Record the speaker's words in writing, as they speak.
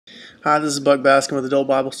Hi, this is Buck Baskin with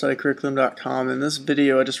AdultBibleStudyCurriculum.com. In this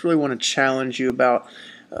video, I just really want to challenge you about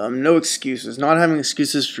no excuses, not having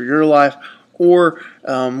excuses for your life or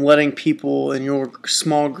letting people in your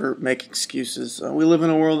small group make excuses. We live in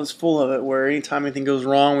a world that's full of it, where anytime anything goes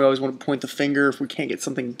wrong, we always want to point the finger. If we can't get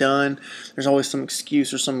something done, there's always some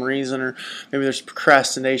excuse or some reason, or maybe there's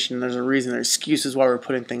procrastination, and there's a reason, there's excuses why we're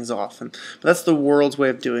putting things off. But that's the world's way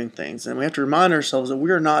of doing things, and we have to remind ourselves that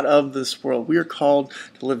we are not of this world. We are called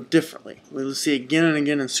to live differently. We see again and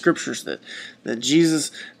again in scriptures that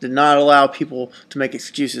Jesus did not allow people to make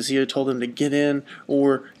excuses. He had told them to get in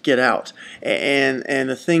or get out. And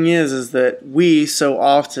the thing is that we so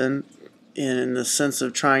often, in the sense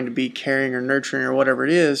of trying to be caring or nurturing or whatever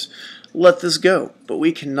it is, let this go. But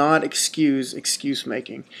we cannot excuse excuse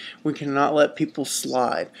making. We cannot let people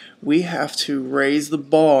slide. We have to raise the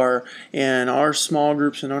bar in our small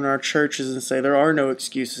groups and in our churches and say there are no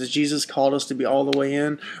excuses. Jesus called us to be all the way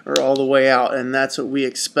in or all the way out, and that's what we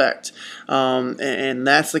expect. And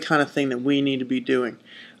that's the kind of thing that we need to be doing.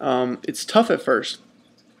 It's tough at first.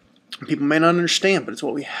 People may not understand, but it's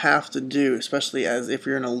what we have to do, especially as if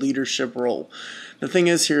you're in a leadership role. The thing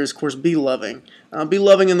is here is, of course, be loving. Be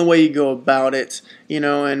loving in the way you go about it,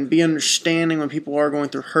 and be understanding when people are going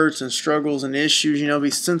through hurts and struggles and issues. Be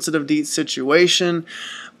sensitive to each situation.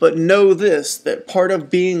 But know this, that part of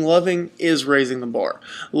being loving is raising the bar.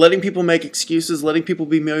 Letting people make excuses, letting people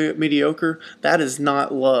be mediocre, that is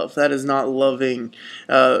not love. That is not loving.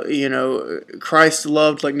 Christ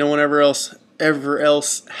loved like no one ever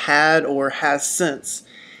else had or has since,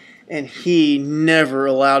 and he never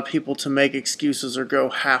allowed people to make excuses or go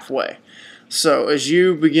halfway. So as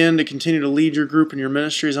you begin to continue to lead your group and your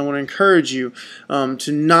ministries, I want to encourage you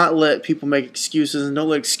to not let people make excuses, and don't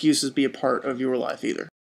let excuses be a part of your life either.